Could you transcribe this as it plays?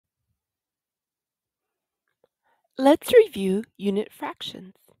Let's review unit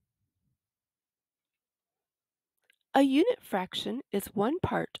fractions. A unit fraction is one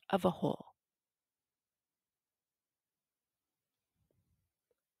part of a whole.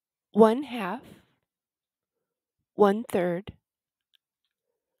 1/2, 1/3,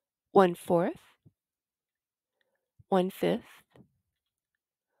 1/4, 1/5,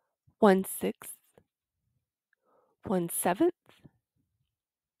 1/6, 1/7,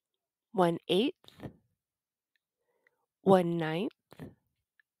 1/8, 1/9,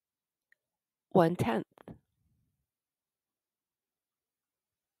 1/10.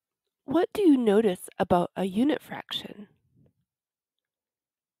 What do you notice about a unit fraction?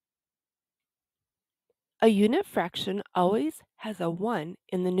 A unit fraction always has a 1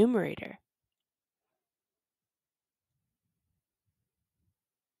 in the numerator.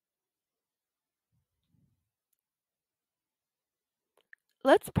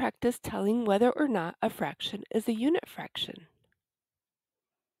 Let's practice telling whether or not a fraction is a unit fraction.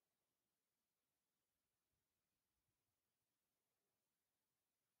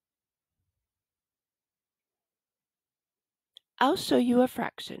 I'll show you a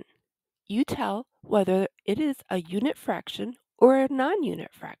fraction. You tell whether it is a unit fraction or a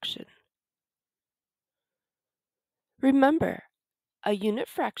non-unit fraction. Remember, a unit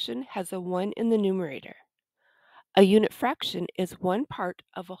fraction has a 1 in the numerator. A unit fraction is one part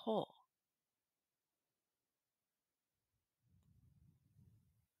of a whole.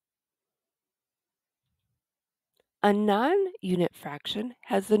 A non-unit fraction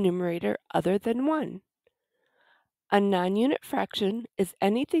has the numerator other than 1. A non-unit fraction is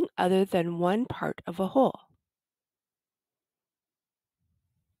anything other than one part of a whole.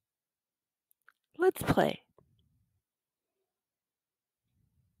 Let's play.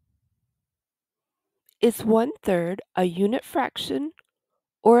 Is 1/3 a unit fraction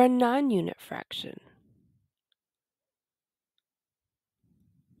or a non-unit fraction?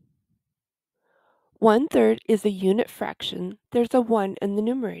 1/3 is a unit fraction. There's a 1 in the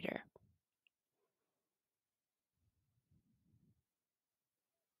numerator.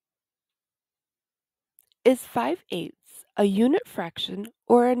 Is 5/8 a unit fraction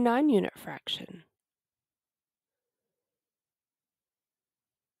or a non-unit fraction?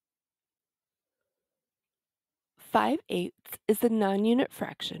 5/8 is a non-unit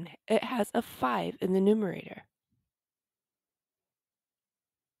fraction. It has a 5 in the numerator.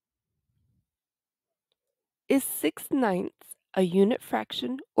 Is 6/9 a unit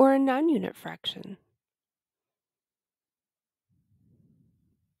fraction or a non-unit fraction?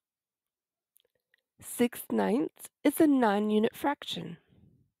 6/9 is a non-unit fraction.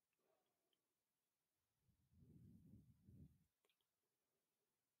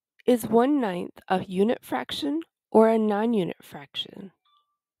 Is 1/9 a unit fraction or a non-unit fraction?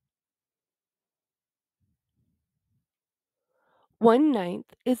 1/9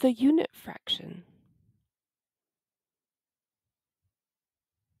 is a unit fraction.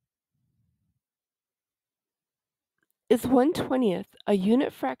 Is 1/20 a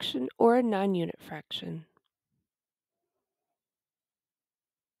unit fraction or a non-unit fraction?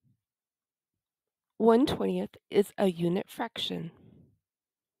 1/20 is a unit fraction.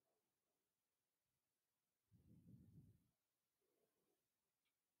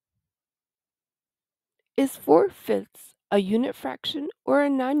 Is 4/5 a unit fraction or a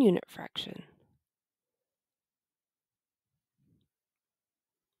non-unit fraction?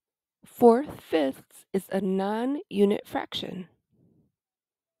 4/5 is a non-unit fraction.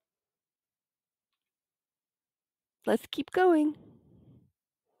 Let's keep going.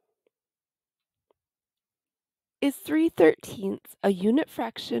 Is 3/13 a unit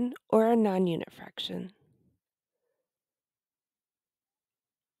fraction or a non-unit fraction?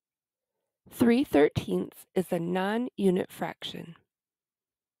 3/13 is a non-unit fraction.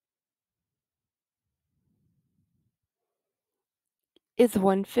 Is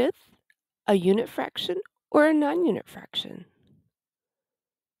 1/5 a unit fraction or a non-unit fraction?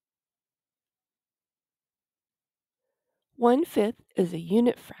 1/5 is a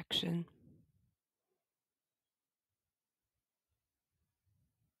unit fraction.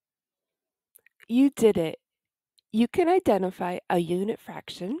 You did it. You can identify a unit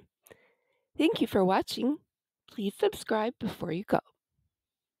fraction. Thank you for watching. Please subscribe before you go.